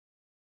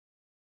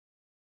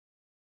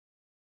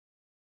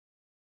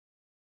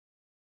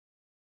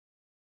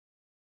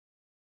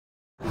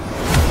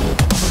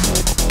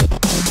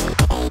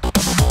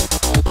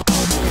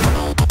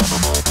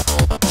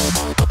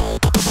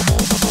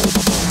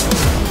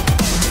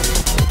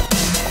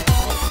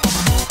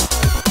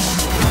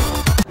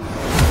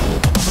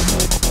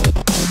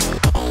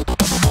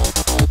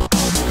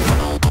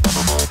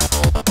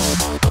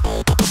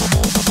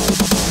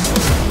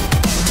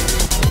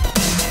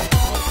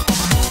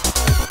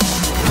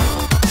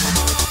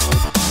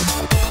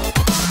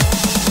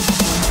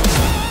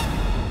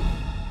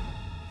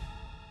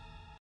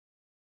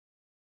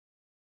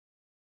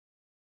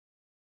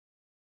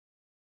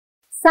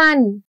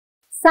sun,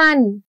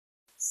 sun,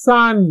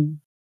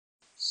 sun,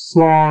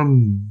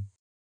 sun,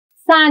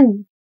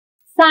 sun, sun,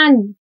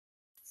 sun,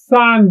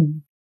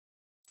 sun,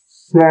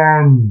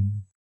 sun,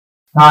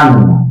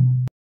 sun,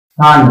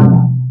 sun,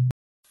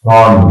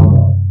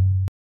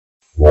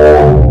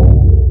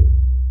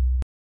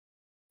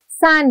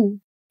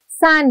 sun, sun,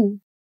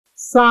 sun,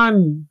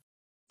 sun,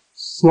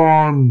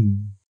 song,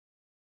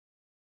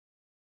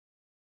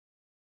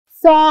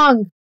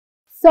 song,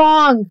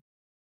 song,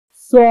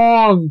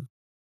 song,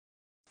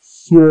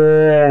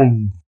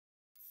 song,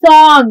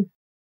 song,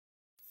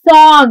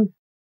 song, song,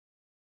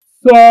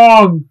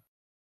 song,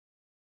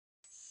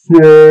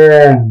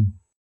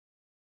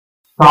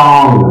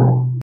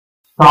 song,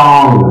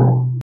 song,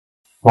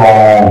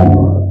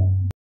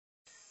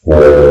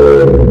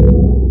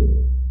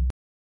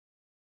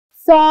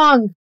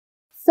 song, song,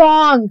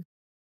 song,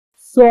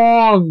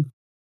 song,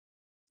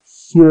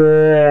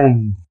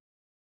 soon,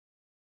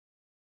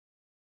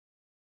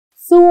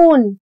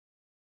 soon,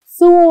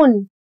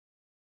 soon,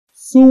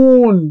 soon,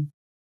 soon,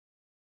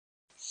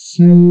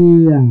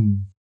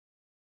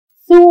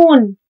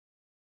 soon,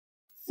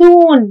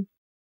 soon,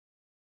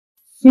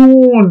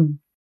 soon,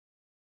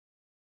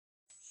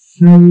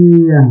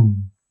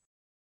 soon,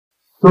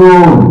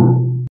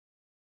 soon,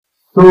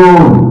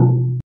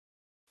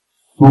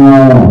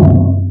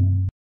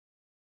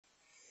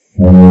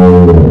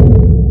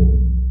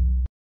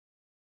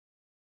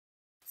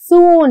 soon,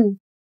 soon,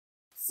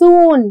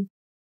 soon,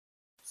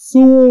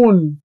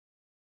 soon,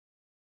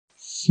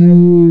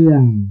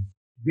 soon.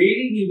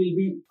 Daily we will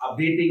be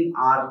updating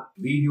our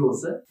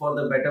videos for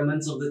the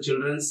betterments of the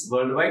children's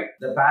worldwide.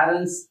 The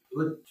parents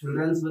with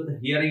children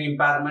with hearing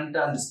impairment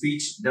and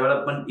speech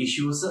development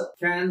issues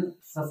can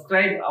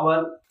subscribe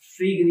our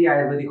Srigiri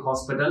Ayurvedic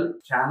Hospital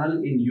channel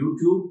in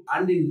YouTube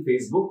and in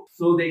Facebook,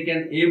 so they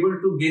can able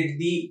to get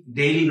the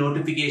daily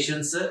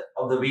notifications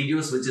of the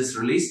videos which is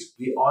released.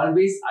 We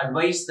always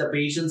advise the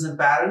patients and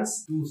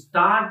parents to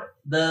start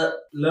the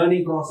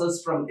learning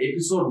process from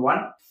episode 1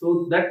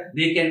 so that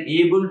they can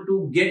able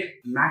to get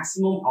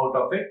maximum out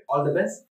of it. All the best.